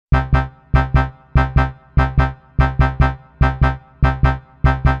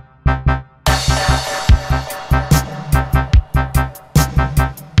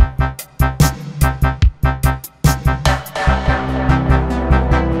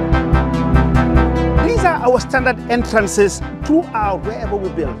our standard entrances throughout wherever we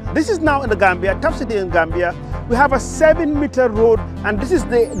build. This is now in the Gambia, TAF City in Gambia. We have a 7-meter road, and this is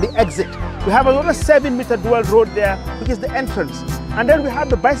the exit. We have another 7-meter dual road there, which is the entrance. And then we have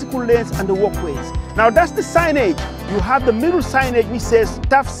the bicycle lanes and the walkways. Now that's the signage. You have the middle signage which says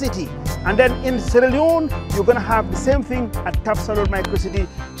TAF City. And then in Sierra Leone, you're going to have the same thing at TAF Salone Microcity.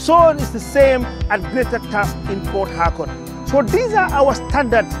 So it's the same at Greater TAF in Port Harcourt. So these are our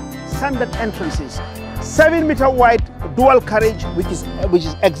standard entrances. 7-meter wide dual carriage, which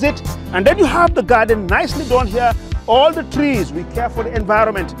is exit. And then you have the garden nicely done here. All the trees, we care for the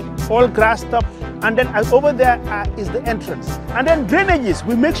environment, all grassed up. And then over there is the entrance. And then drainages,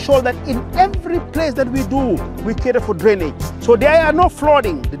 we make sure that in every place that we do, we cater for drainage. So there are no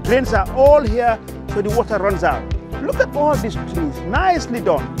flooding. The drains are all here, so the water runs out. Look at all these trees, nicely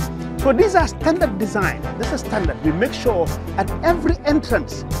done. So these are standard design. This is standard. We make sure at every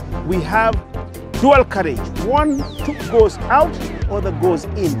entrance, we have dual carriage. One goes out, other goes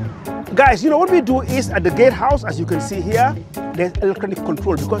in. Guys, you know what we do is at the gatehouse, as you can see here, there's electronic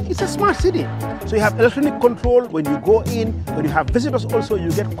control because it's a smart city. So you have electronic control when you go in, when you have visitors also,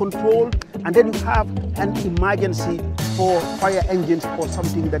 you get control, and then you have an emergency for fire engines or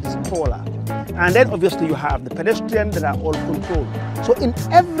something that is taller. And then obviously you have the pedestrians that are all controlled. So in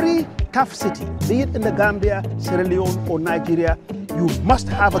every TAF city, be it in the Gambia, Sierra Leone or Nigeria, you must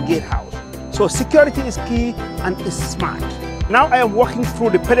have a gatehouse. So security is key and is smart. Now I am walking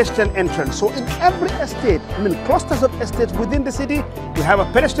through the pedestrian entrance. So in every estate, clusters of estates within the city, you have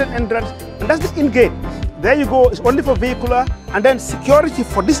a pedestrian entrance, and that's the in-gate. There you go, it's only for vehicular, and then security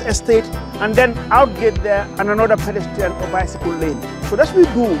for this estate, and then out-gate there, and another pedestrian or bicycle lane. So that's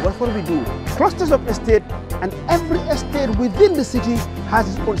what we do. Clusters of estate, and every estate within the city has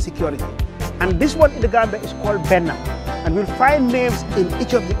its own security. And this one in the Gambia is called Benna. And we'll find names in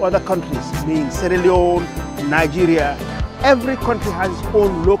each of the other countries, meaning Sierra Leone, Nigeria. Every country has its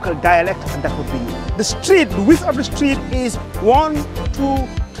own local dialect, and that's what we use. The street, the width of the street is 1, 2,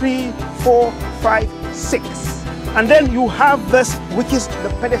 3, 4, 5, 6. And then you have this, which is the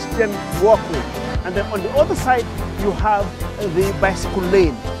pedestrian walkway. And then on the other side, you have the bicycle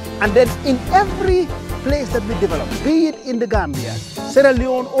lane. And then in every place that we develop, be it in the Gambia, Sierra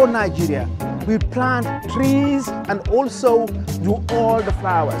Leone or Nigeria, we plant trees and also do all the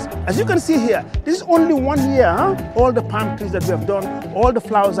flowers. As you can see here, this is only 1 year, all the palm trees that we have done, all the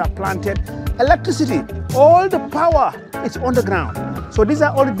flowers are planted. Electricity, all the power is on the ground. So these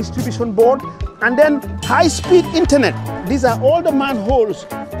are all the distribution board. And then high-speed internet. These are all the manholes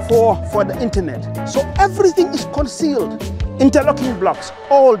for the internet. So everything is concealed. Interlocking blocks,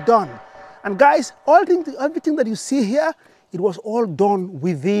 all done. And guys, everything that you see here, it was all done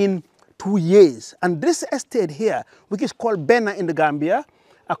within 2 years. And this estate here, which is called Benna in the Gambia,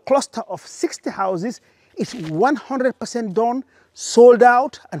 a cluster of 60 houses, it's 100% done, sold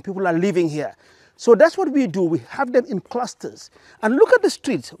out, and people are living here. So that's what we do. We have them in clusters. And look at the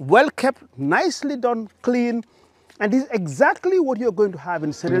streets, well kept, nicely done, clean. And this is exactly what you're going to have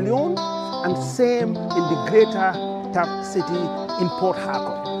in Sierra Leone and same in the Greater TAF City in Port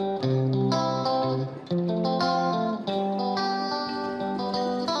Harcourt.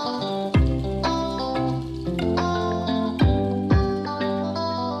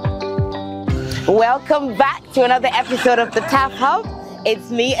 Welcome back to another episode of the TAF Hub. It's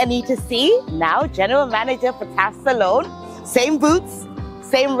me, Anita Sey, now General Manager for TAF Salone. Same boots,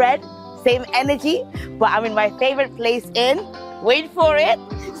 same red, same energy, but I'm in my favorite place in, wait for it,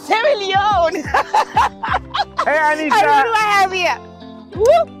 Sierra Leone. Hey Anita! What do I have here?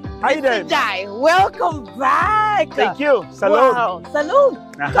 Woo! How you doing? Welcome back. Thank you. Salone. Wow. Salone.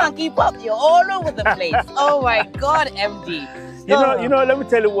 You can't keep up. You're all over the place. Oh my God, MD. You know, let me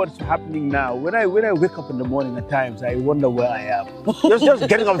tell you what's happening now. When I wake up in the morning at times, I wonder where I am. just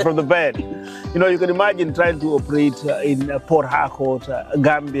getting up from the bed. You know, you can imagine trying to operate in Port Harcourt,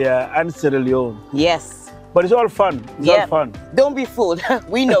 Gambia, and Sierra Leone. Yes. But it's all fun. It's all fun. Don't be fooled.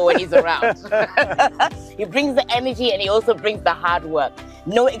 We know when he's around. He brings the energy and he also brings the hard work.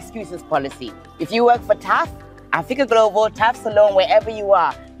 No excuses policy. If you work for TAF, Africa Global, TAF Salone, wherever you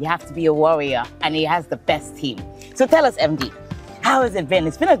are, you have to be a warrior, and he has the best team. So tell us, MD, how has it been?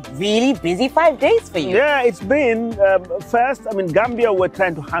 It's been a really busy 5 days for you. Yeah, it's been, first, Gambia, we're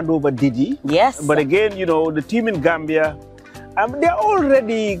trying to hand over Didi. Yes. But again, you know, the team in Gambia, they're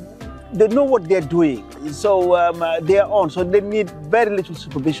already, they know what they're doing. So they're on, so they need very little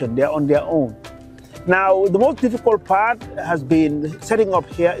supervision. They're on their own. Now, the most difficult part has been setting up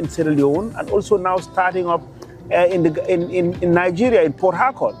here in Sierra Leone and also now starting up in Nigeria, in Port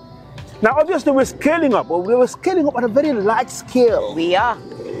Harcourt. Now, obviously, we're scaling up. We were scaling up at a very large scale. We are.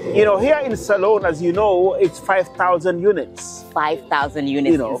 You know, here in Salone, as you know, it's 5,000 units. 5,000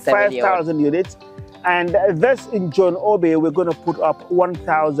 units. You know, 5,000 units. And thus in John Obey, we're going to put up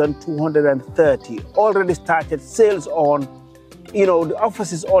 1,230. Already started sales on, you know, the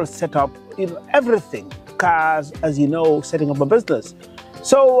office is all set up, you know, everything. Cars, as you know, setting up a business.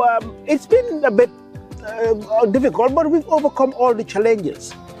 So it's been a bit difficult, but we've overcome all the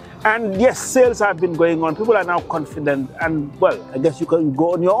challenges. And yes, sales have been going on. People are now confident, and well, I guess you can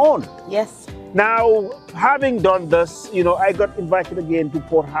go on your own. Yes. Now, having done this, you know, I got invited again to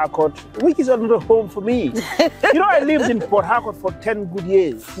Port Harcourt, which is another home for me. You know, I lived in Port Harcourt for 10 good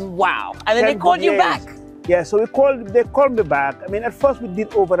years. Wow. And then they called you back. Yeah, so they called me back. I mean, at first we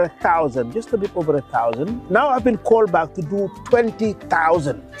did over 1,000, just a bit over 1,000. Now I've been called back to do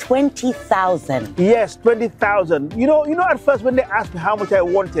 20,000. 20,000? Yes, 20,000. You know, at first when they asked me how much I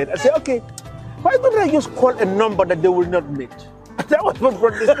wanted, I said, okay, why don't I just call a number that they will not meet? That was what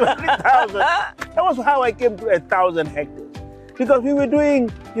brought this 20,000. That was how I came to 1,000 hectares. Because we were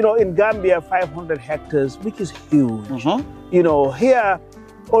doing, you know, in Gambia, 500 hectares, which is huge. You know, here,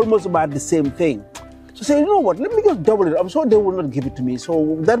 almost about the same thing. So say, you know what, let me just double it. I'm sure they will not give it to me,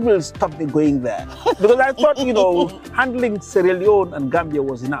 so that will stop me going there. Because I thought, you know, handling Sierra Leone and Gambia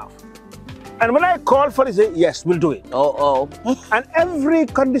was enough. And when I called for it, they said, yes, we'll do it. And every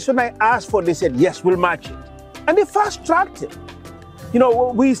condition I asked for, they said, yes, we'll match it. And they fast-tracked it. You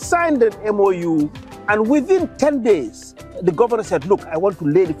know, we signed an MOU, and within 10 days, the governor said, look, I want to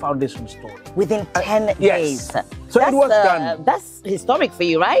lay the foundation stone. Within 10 days? So it was done. That's historic for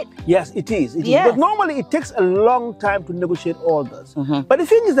you, right? Yes, it is. It is. But normally it takes a long time to negotiate all this. But the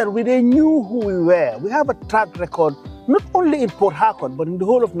thing is that they knew who we were. We have a track record, not only in Port Harcourt, but in the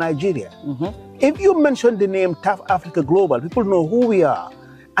whole of Nigeria. If you mention the name TAF Africa Global, people know who we are.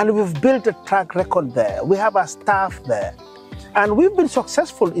 And we've built a track record there. We have our staff there. And we've been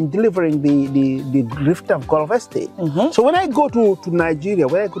successful in delivering the Rift of Gulf Estate. So when I go to Nigeria,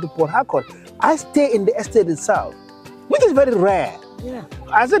 when I go to Port Harcourt, I stay in the estate itself, which is very rare.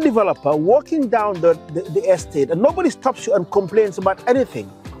 As a developer, walking down the estate, and nobody stops you and complains about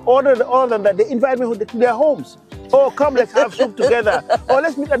anything. Other than that, they invite me to their homes. Oh, come, let's have soup together. Or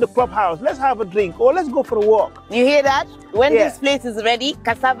let's meet at the clubhouse. Let's have a drink. Or let's go for a walk. You hear that? When this place is ready,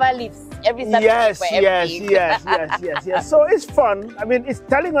 cassava leaves every Saturday for every week. Yes. So it's fun. I mean, it's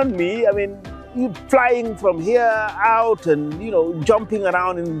telling on me. I mean, you flying from here out and, you know, jumping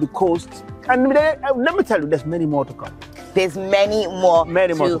around in the coast. And let me tell you, there's many more to come. There's many more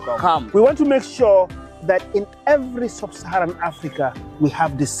to come. We want to make sure that in every sub-Saharan Africa, we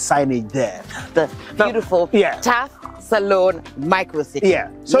have this signage there. The beautiful TAF Salone micro city.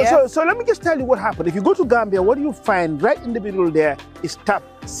 So let me just tell you what happened. If you go to Gambia, what you find right in the middle there is TAF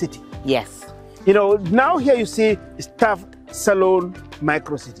City. You know, now here you see it's TAF Salone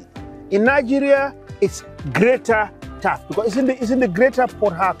micro city. In Nigeria, it's Greater TAF because it's in the Greater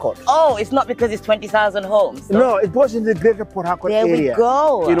Port Harcourt. Oh, it's not because it's 20,000 homes. No, it was in the Greater Port Harcourt area. There we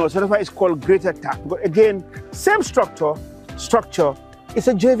go. You know, so that's why it's called Greater TAF. But again, same structure. It's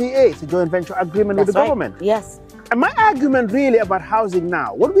a JVA, it's a joint venture agreement with the government. And my argument really about housing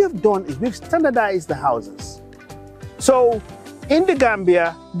now, what we have done is we've standardized the houses. So in the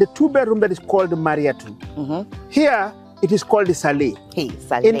Gambia, the 2-bedroom that is called the Mariatu. Here, it is called the Saleh.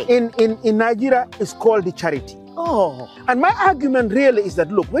 In Nigeria, it's called the Charity. And my argument really is that,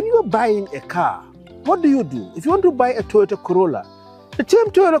 look, when you're buying a car, what do? If you want to buy a Toyota Corolla, the same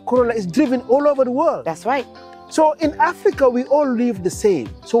Toyota Corolla is driven all over the world. That's right. So in Africa, we all live the same.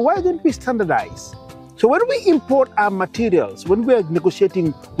 So why don't we standardize? So when we import our materials, when we are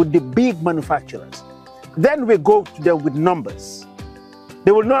negotiating with the big manufacturers, then we go to them with numbers.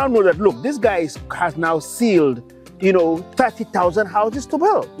 They will now know that, look, this guy has now sealed, you know, 30,000 houses to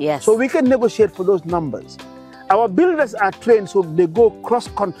build. So we can negotiate for those numbers. Our builders are trained so they go cross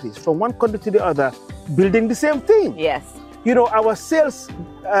countries, from one country to the other, building the same thing. You know, our sales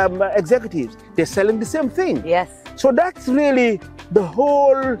executives, they're selling the same thing. So that's really the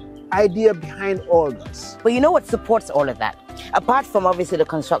whole idea behind all this. But you know what supports all of that? Apart from obviously the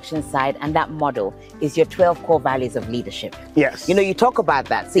construction side and that model is your 12 core values of leadership. You know, you talk about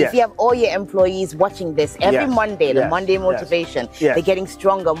that. So if you have all your employees watching this every Monday, the Monday motivation, they're getting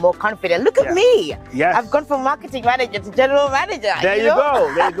stronger, more confident. Look at me. I've gone from marketing manager to general manager. There you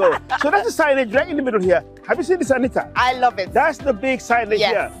go. So that's the signage right in the middle here. Have you seen this, Anita? I love it. That's the big signage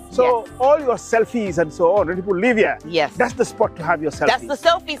here. So all your selfies and so on, when people live here, that's the spot to have your selfies. That's the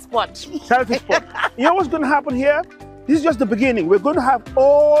selfie spot. You know what's going to happen here? This is just the beginning. We're going to have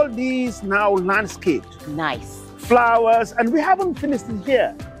all these now landscaped. Flowers, and we haven't finished it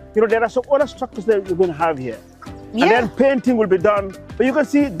here. You know, there are some other structures that we're going to have here. Yeah. And then painting will be done. But you can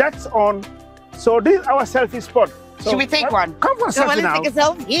see that's on. So this is our selfie spot. So, should we take one? Come for a selfie now. Take a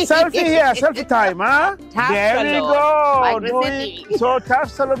selfie. Selfie here, selfie time, huh? There we go. So TAF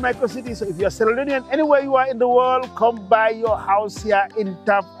Salone Microcity. So if you're Salonian, anywhere you are in the world, come by your house here in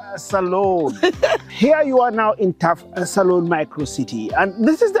TAF Salone. Here you are now in TAF Salone Microcity. And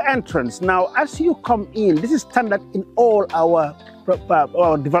this is the entrance. Now, as you come in, this is standard in all our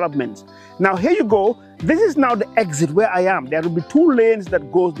developments. Now, here you go. This is now the exit where I am. There will be 2 lanes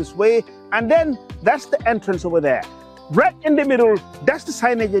that goes this way. And then that's the entrance over there. Right in the middle, that's the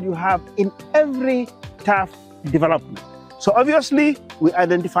signage that you have in every TAF development. So obviously, we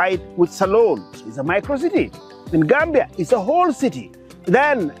identified with Salone. It's a micro city. In Gambia, it's a whole city.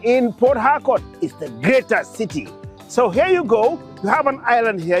 Then in Port Harcourt, it's the greater city. So here you go. You have an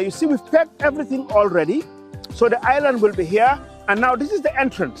island here. You see, we've packed everything already. So the island will be here. And now this is the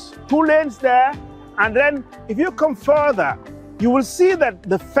entrance. 2 lanes there. And then if you come further, you will see that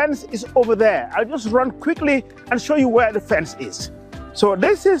the fence is over there. I'll just run quickly and show you where the fence is. So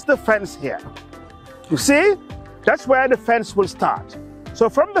this is the fence here. You see, that's where the fence will start. So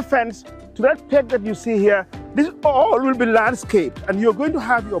from the fence to that peg that you see here, this all will be landscaped, and you're going to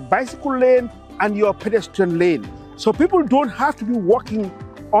have your bicycle lane and your pedestrian lane. So people don't have to be walking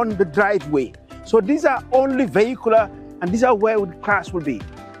on the driveway. So these are only vehicular, and these are where the cars will be.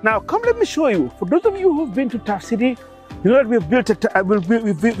 Now, come let me show you. For those of you who've been to TAF City, you know that we've built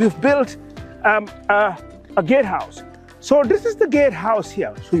a gatehouse. So this is the gatehouse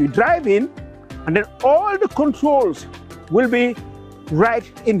here. So you drive in, and then all the controls will be right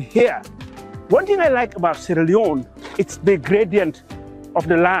in here. One thing I like about Sierra Leone, it's the gradient of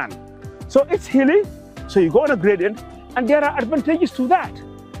the land. So it's hilly, so you go on a gradient, and there are advantages to that,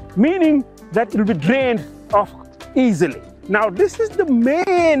 meaning that it will be drained off easily. Now, this is the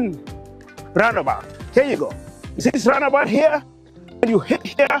main roundabout. Here you go. You see this roundabout here? When you hit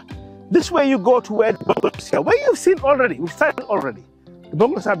here, this way you go to where the bungalows here. Where you've seen already, we've started already. The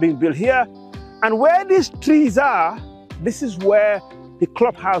bungalows are being built here. And where these trees are, this is where the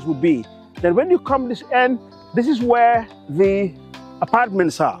clubhouse will be. Then when you come this end, this is where the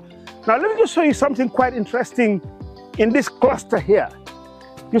apartments are. Now, let me just show you something quite interesting in this cluster here.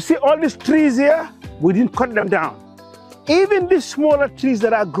 You see all these trees here? We didn't cut them down. Even these smaller trees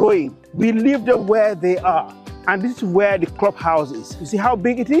that are growing, we leave them where they are. And this is where the clubhouse is. You see how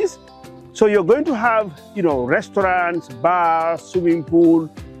big it is? So you're going to have, you know, restaurants, bars, swimming pool,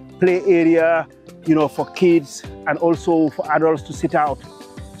 play area, you know, for kids and also for adults to sit out.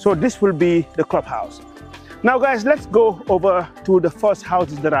 So this will be the clubhouse. Now, guys, let's go over to the first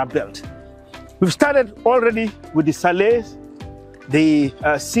houses that are built. We've started already with the Salone, the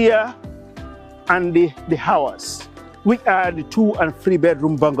Sia, and the Howers, which are the 2- and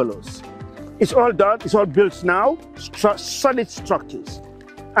 3-bedroom bungalows. It's all done, it's all built now, solid structures.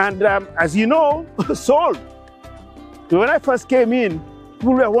 And as you know, sold. When I first came in,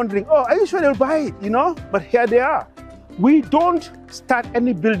 people were wondering, oh, are you sure they'll buy it, you know? But here they are. We don't start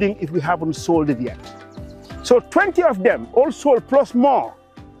any building if we haven't sold it yet. So 20 of them, all sold plus more.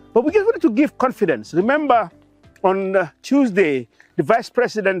 But we just wanted to give confidence. Remember, on Tuesday, the Vice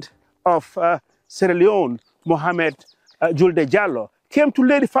President of Sierra Leone, Mohamed Julde Diallo, came to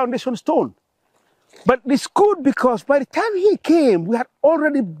lay the foundation stone. But it's good because by the time he came, we had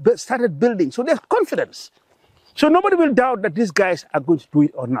already started building. So there's confidence. So nobody will doubt that these guys are going to do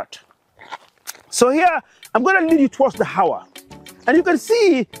it or not. So here, I'm going to lead you towards the Hawa. And you can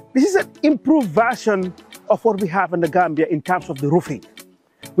see this is an improved version of what we have in the Gambia in terms of the roofing.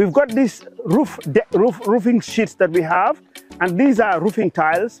 We've got these roofing sheets that we have, and these are roofing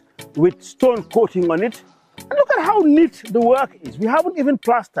tiles with stone coating on it. And look at how neat the work is. We haven't even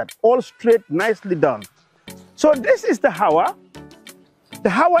plastered, all straight, nicely done. So this is the Hawa. The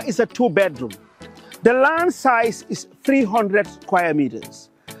Hawa is a 2-bedroom. The land size is 300 square meters.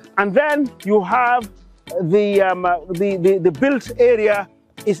 And then you have the built area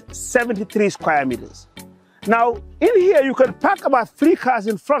is 73 square meters. Now, in here, you can park about 3 cars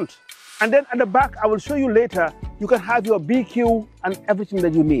in front. And then at the back, I will show you later, you can have your BQ and everything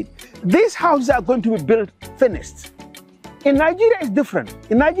that you need. These houses are going to be built finished. In Nigeria, it's different.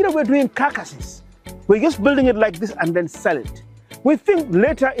 In Nigeria, we're doing carcasses. We're just building it like this and then sell it. We think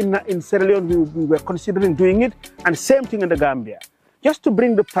later in Sierra Leone, we were considering doing it, and same thing in the Gambia, just to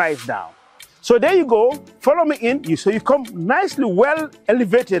bring the price down. So there you go. Follow me in. So you come nicely well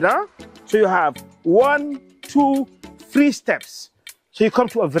elevated, huh? So you have 1, 2, 3 steps. So you come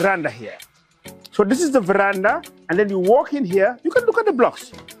to a veranda here. So this is the veranda, and then you walk in here. You can look at the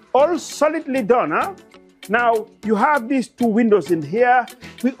blocks, all solidly done, huh? Now you have these 2 windows in here.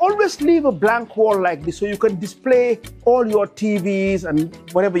 we always leave a blank wall like this so you can display all your TVs and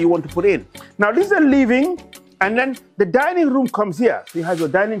whatever you want to put in. Now this is the living, and then the dining room comes here. So you have your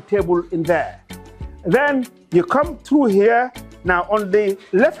dining table in there. Then you come through here. Now on the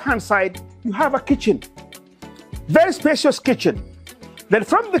left-hand side, you have a kitchen. Very spacious kitchen. Then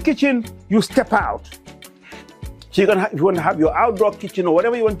from the kitchen, you step out. So if you want to have your outdoor kitchen or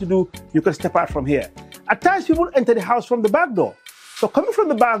whatever you want to do, you can step out from here. At times, people enter the house from the back door. So coming from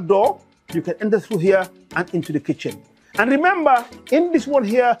the back door, you can enter through here and into the kitchen. And remember, in this one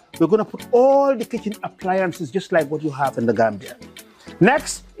here, we're going to put all the kitchen appliances just like what you have in the Gambia.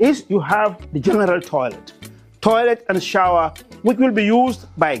 Next is you have the general toilet. Toilet and shower, which will be used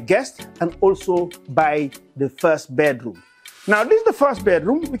by guests and also by the first bedroom. Now, this is the first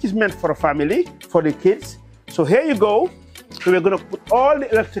bedroom, which is meant for a family, for the kids. So here you go. So we're going to put all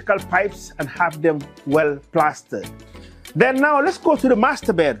the electrical pipes and have them well plastered. Then now let's go to the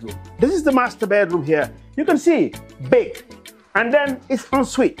master bedroom. This is the master bedroom here. You can see big, and then it's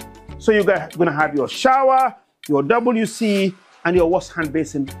ensuite. So you're going to have your shower, your WC, and your wash hand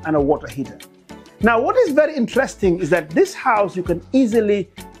basin and a water heater. Now what is very interesting is that this house you can easily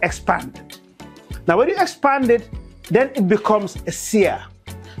expand it. Now when you expand it, then it becomes a sear.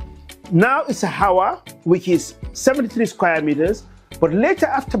 Now it's a hawa, which is 73 square meters, but later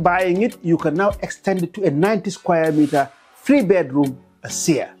after buying it, you can now extend it to a 90 square meter 3-bedroom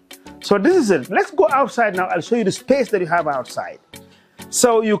sear. So this is it. Let's go outside now. I'll show you the space that you have outside.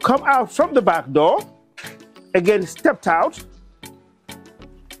 So you come out from the back door, again stepped out,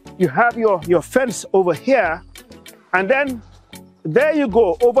 you have your fence over here, and then there you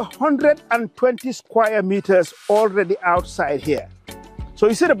go, over 120 square meters already outside here. So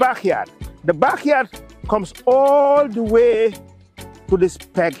you see the backyard. The backyard comes all the way to this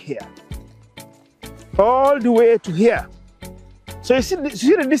peg here, all the way to here. So you see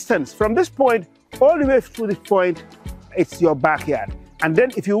the distance from this point all the way to this point, it's your backyard. And then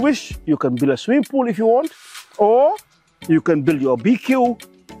if you wish, you can build a swimming pool if you want, or you can build your BQ,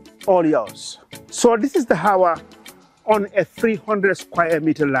 all yours. So this is the hawa on a 300 square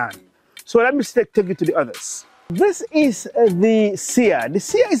meter land. So let me take you to the others. This is the sear. The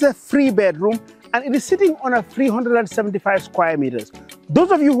sear is a 3-bedroom and it is sitting on a 375 square meters. Those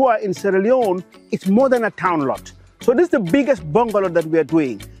of you who are in Sierra Leone, it's more than a town lot. So this is the biggest bungalow that we are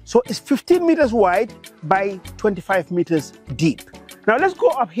doing. So it's 15 meters wide by 25 meters deep. Now let's go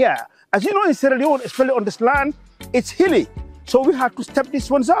up here. As you know, in Sierra Leone, especially on this land, it's hilly. So we have to step these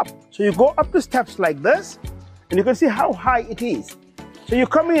ones up. So you go up the steps like this, and you can see how high it is. So you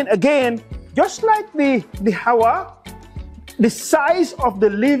come in again, just like the hawa, the size of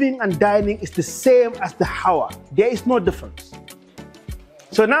the living and dining is the same as the hawa. There is no difference.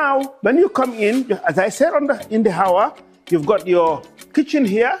 So now, when you come in, as I said in the hawa, you've got your kitchen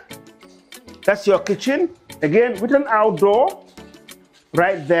here. That's your kitchen. Again, with an outdoor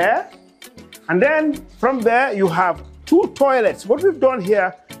right there. And then from there, you have 2 toilets. What we've done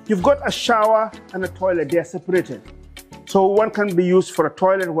here, you've got a shower and a toilet. They're separated. So one can be used for a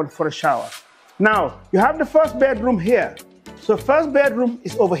toilet, one for a shower. Now, you have the first bedroom here. So first bedroom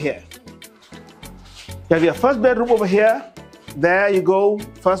is over here. You have your first bedroom over here. There you go,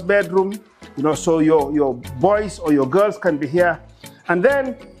 first bedroom. You know, so your boys or your girls can be here. And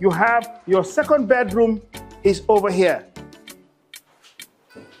then you have your second bedroom is over here.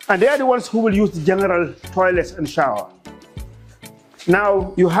 And they are the ones who will use the general toilets and shower.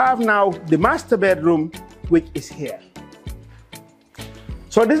 Now, you have now the master bedroom, which is here.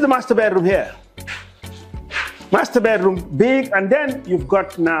 So this is the master bedroom here. Master bedroom, big, and then you've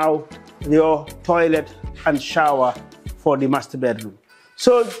got now your toilet and shower for the master bedroom.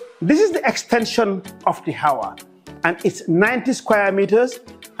 So this is the extension of the hawa, and it's 90 square meters,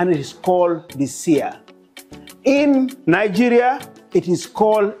 and it is called the sear. In Nigeria, it is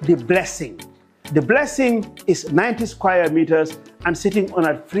called the blessing. The blessing is 90 square meters and sitting on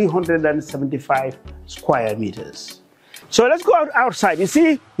a 375 square meters. So let's go outside. You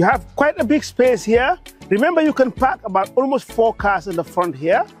see, you have quite a big space here. Remember, you can park about almost 4 cars in the front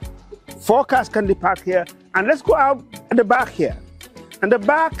here. 4 cars can be parked here. And let's go out at the back here. And the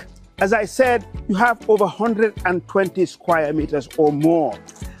back, as I said, you have over 120 square meters or more.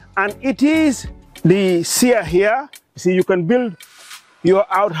 And it is the sear here. You see, you can build your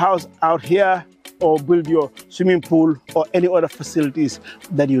outhouse out here or build your swimming pool or any other facilities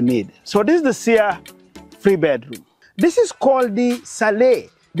that you need. So this is the sear 3-bedroom. This is called the Salone.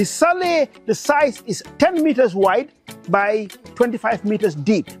 The Salone, the size is 10 meters wide by 25 meters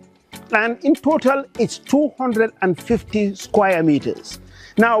deep. And in total, it's 250 square meters.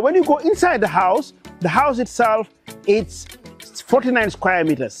 Now, when you go inside the house itself, it's 49 square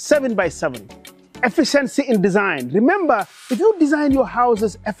meters, 7 by 7. Efficiency in design. Remember, if you design your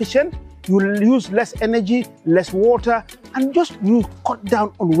houses efficient, you will use less energy, less water, and just you cut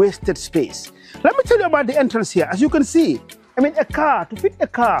down on wasted space. Let me tell you about the entrance here. As you can see, I mean, to fit a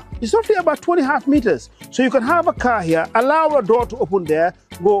car, it's roughly about 2.5 meters. So you can have a car here, allow a door to open there,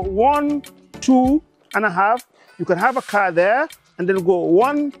 go 1, 2.5. You can have a car there, and then go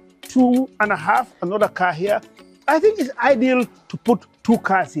 1, 2.5, another car here. I think it's ideal to put 2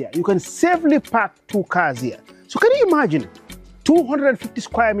 cars here. You can safely park 2 cars here. So can you imagine 250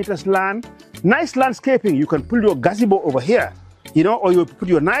 square meters land, nice landscaping. You can put your gazebo over here, you know, or you put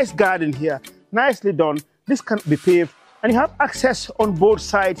your nice garden here, nicely done. This can be paved, and you have access on both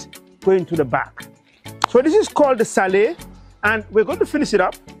sides going to the back. So this is called the Salone, and we're going to finish it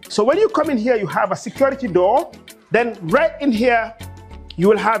up. So when you come in here, you have a security door. Then right in here, you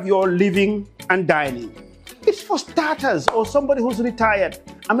will have your living and dining. It's for starters or somebody who's retired.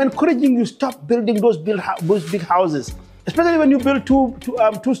 I'm encouraging you, stop building those big houses. Especially when you build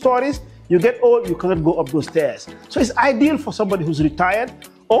two stories, you get old, you cannot go up those stairs. So it's ideal for somebody who's retired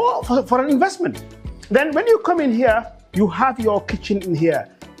or for an investment. Then when you come in here, you have your kitchen in here.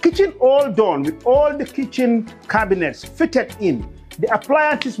 Kitchen all done with all the kitchen cabinets fitted in. The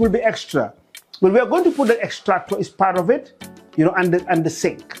appliances will be extra. Well, we are going to put the extractor as part of it, you know, and the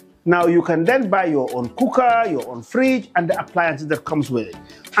sink. Now you can then buy your own cooker, your own fridge, and the appliances that comes with it.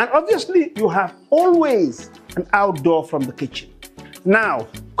 And obviously you have always an outdoor from the kitchen. Now,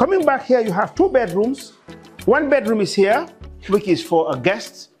 coming back here, you have 2 bedrooms. 1 bedroom is here, which is for a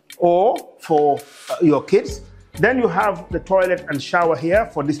guest or for your kids. Then you have the toilet and shower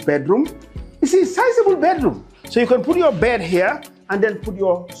here for this bedroom. It's a sizable bedroom. So you can put your bed here and then put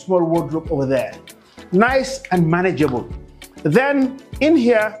your small wardrobe over there. Nice and manageable. Then in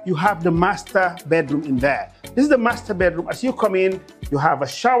here, you have the master bedroom in there. This is the master bedroom. As you come in, you have a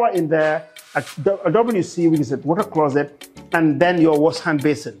shower in there, a WC, which is a water closet, and then your wash hand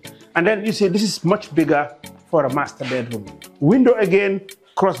basin. And then you see this is much bigger for a master bedroom. Window again,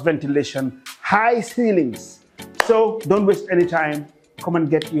 cross ventilation, high ceilings. So don't waste any time. Come and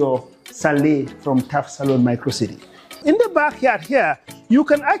get your Salone from TAF Salone Micro City. In the backyard here, you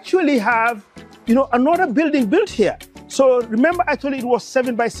can actually have, you know, another building built here. So remember, actually it was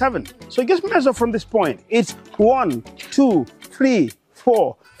 7 by 7. So just measure from this point. It's 1, 2, 3,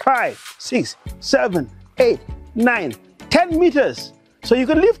 4, 5, 6, 7, 8, 9, 10 meters. So you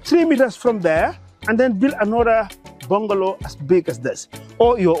can leave 3 meters from there and then build another bungalow as big as this,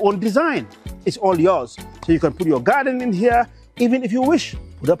 or your own design. It's all yours. So you can put your garden in here, even if you wish,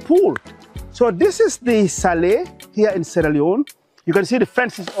 put a pool. So this is the Salone here in Sierra Leone. You can see the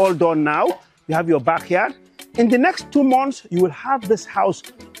fence is all done now. You have your backyard. In the next 2 months, you will have this house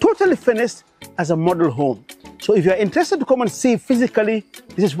totally finished as a model home. So if you're interested to come and see physically,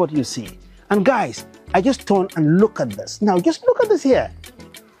 this is what you see. And guys, I just turn and look at this. Now just look at this here.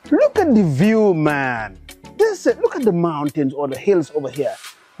 Look at the view, man. Look at the mountains or the hills over here.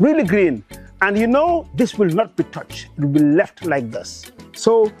 Really green. And you know, this will not be touched. It will be left like this.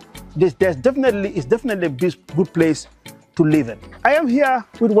 So it's definitely a good place to live in. I am here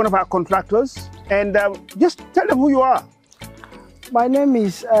with one of our contractors, and just tell them who you are. My name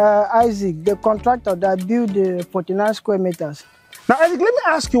is Isaac, the contractor that built the 49 square meters. Now, Isaac, let me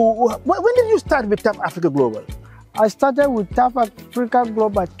ask you, when did you start with TAF Africa Global? I started with TAF Africa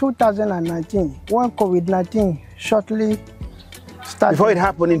Global 2019, when COVID-19 shortly started. Before it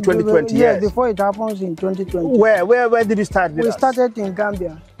happened in 2020, yeah, yes. Before it happens in 2020. Where did you start with We us? started in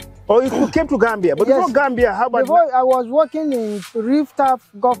Gambia. Oh, you came to Gambia, but yes. Before Gambia, how about... Before, I was working in Reef TAF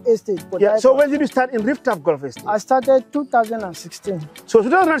Golf Estate. Yeah, so when did you start in Reef TAF Golf Estate? I started 2016. So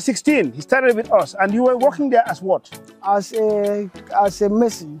 2016, he started with us, and you were working there as what? As a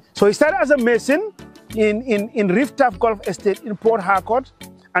mason. So he started as a mason in Reef TAF Golf Estate in Port Harcourt,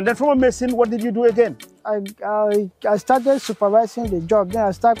 and then from a mason, what did you do again? I started supervising the job, then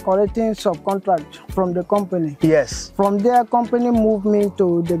I started collecting subcontracts from the company. Yes. From there, company moved me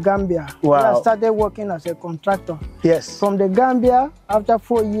to the Gambia. Wow. Then I started working as a contractor. Yes. From the Gambia, after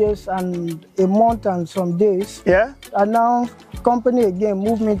 4 years and a month and some days, yeah, and now company again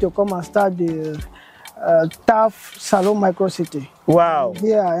moved me to come and start the TAF Salone Micro City. Wow.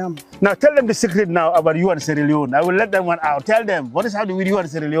 Here I am. Now tell them the secret now about you and Sierra Leone. I will let them one out. Tell them, what is happening with you and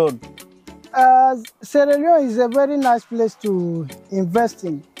Sierra Leone? Sierra Leone is a very nice place to invest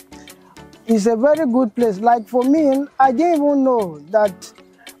in. It's a very good place. Like for me, I didn't even know that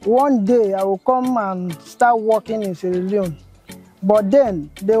one day I will come and start working in Sierra Leone. But then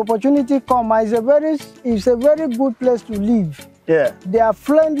the opportunity come. It's a very good place to live. Yeah. They are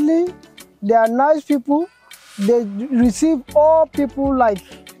friendly. They are nice people. they receive all people like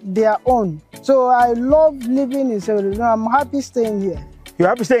their own. So I love living in Sierra Leone. I'm happy staying here. You're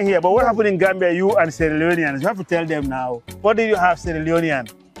happy staying here, but what happened in Gambia, you and Sierra Leoneans? You have to tell them now. What did you have, Sierra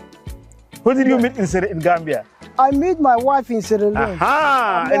Leonean? Who did you meet in Gambia? I meet my wife in Sierra Leone.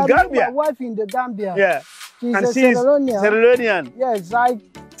 Aha, in I Gambia? met my wife in the Gambia. Yeah. She's and a she's Sierra Leonean. Sierra Leonean. Yes, I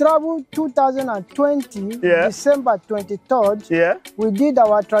traveled 2020, December 23rd. Yeah. We did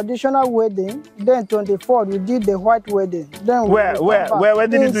our traditional wedding. Then 24th, we did the white wedding. Then Where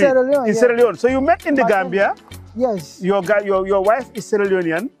did you do Sierra Leone, it? In Sierra Leone. So you met in the Gambia. Yes. Your wife is Sierra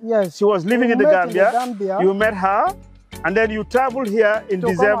Leonean. Yes. She was living in the Gambia. You met her. And then you traveled here in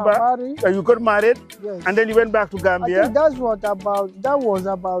December. You got married. Yes. And then you went back to Gambia. I think that was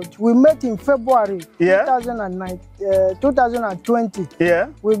about. We met in February 2020. Yeah.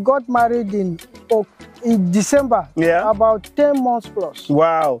 We got married in December. Yeah. About 10 months plus.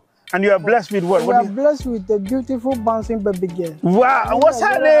 Wow. And you are blessed with what? We are blessed with a beautiful bouncing baby girl. Wow. And what's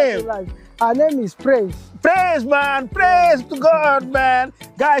her name? Her name is Praise. Praise, man. Praise to God, man.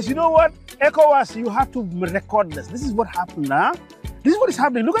 Guys, you know what? ECOWAS, you have to record this. This is what happened now. This is what is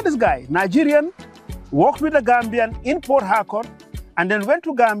happening. Look at this guy. Nigerian, worked with a Gambian in Port Harcourt, and then went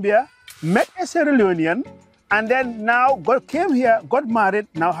to Gambia, met a Sierra Leonean, and then now came here, got married,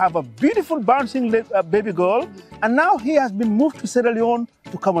 now have a beautiful bouncing baby girl, and now he has been moved to Sierra Leone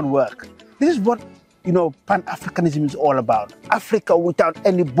to come and work. This is what, Pan-Africanism is all about. Africa without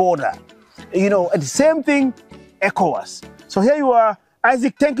any border. And the same thing, ECOWAS. So here you are.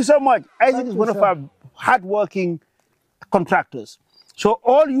 Isaac, thank you so much. Isaac is one of our hardworking contractors. So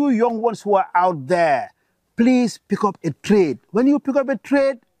all you young ones who are out there, please pick up a trade. When you pick up a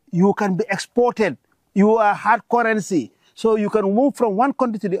trade, you can be exported. You are hard currency. So you can move from one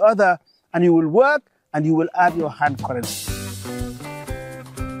country to the other, and you will work, and you will add your hard currency.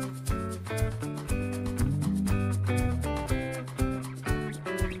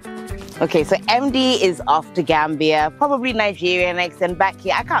 Okay, so MD is off to Gambia, probably Nigeria next, and back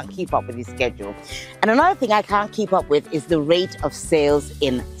here. I can't keep up with his schedule. And another thing I can't keep up with is the rate of sales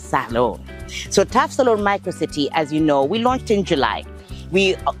in Salone. So TAF Salone Microcity, as you know, we launched in July.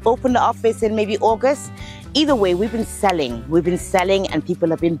 We opened the office in maybe August. Either way, we've been selling and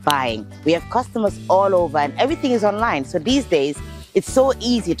people have been buying. We have customers all over and everything is online. So these days, it's so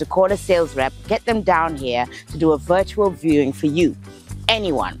easy to call a sales rep, get them down here to do a virtual viewing for you,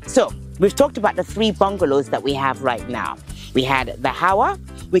 anyone. So we've talked about the 3 bungalows that we have right now. We had the Hawa,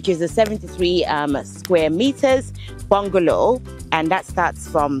 which is a 73 square meters bungalow, and that starts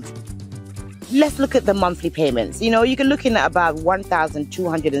from, let's look at the monthly payments. You're looking at about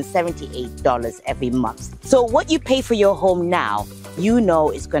 $1,278 every month. So what you pay for your home now,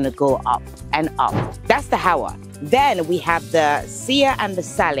 is going to go up and up. That's the Hawa. Then we have the Sia and the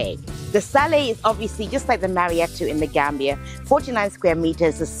Saleh. The Saleh is obviously just like the Marietta in the Gambia, 49 square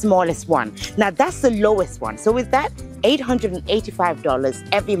meters, the smallest one. Now that's the lowest one. So with that, $885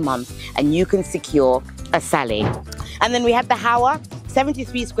 every month, and you can secure a Saleh. And then we have the Hawa,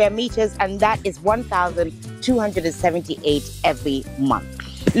 73 square meters, and that is $1,278 every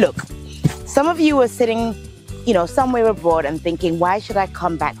month. Look, some of you are sitting, somewhere abroad and thinking, why should I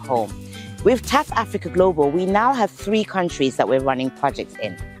come back home? With TAF Africa Global, we now have 3 countries that we're running projects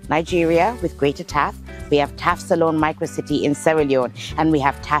in. Nigeria with Greater TAF, we have TAF Salone Microcity in Sierra Leone, and we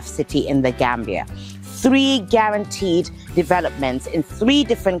have TAF City in the Gambia. 3 guaranteed developments in 3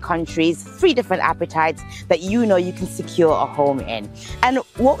 different countries, 3 different appetites that you can secure a home in. And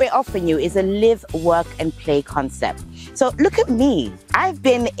what we're offering you is a live, work, and play concept. So look at me. I've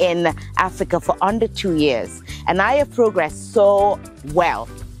been in Africa for under 2 years, and I have progressed so well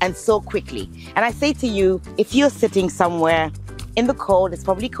and so quickly. And I say to you, if you're sitting somewhere in the cold, it's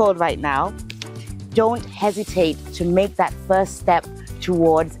probably cold right now, don't hesitate to make that first step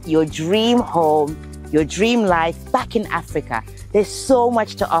towards your dream home, your dream life back in Africa. There's so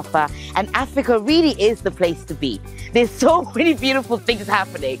much to offer, and Africa really is the place to be. There's so many beautiful things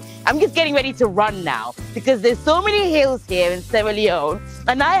happening. I'm just getting ready to run now because there's so many hills here in Sierra Leone,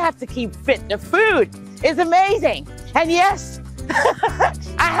 and I have to keep fit. The food is amazing. And yes, I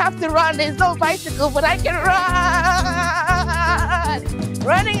have to run. There's no bicycle, but I can run.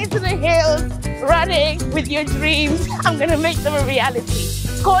 Running into the hills, running with your dreams. I'm gonna make them a reality.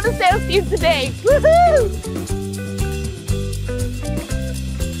 Call the sales team today. Woohoo!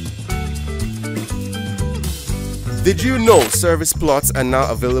 Did you know service plots are now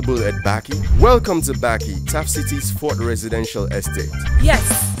available at Baki? Welcome to Baki, TAF City's 4th residential estate. Yes,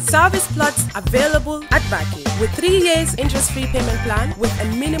 Service plots available at Baki with 3 years interest-free payment plan with a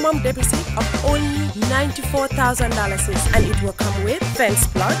minimum deposit of only $94,000, and it will come with fence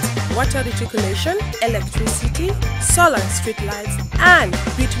plot, water reticulation, electricity, solar street lights, and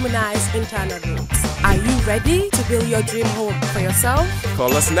bituminized internal roads. Are you ready to build your dream home for yourself?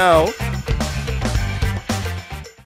 Call us now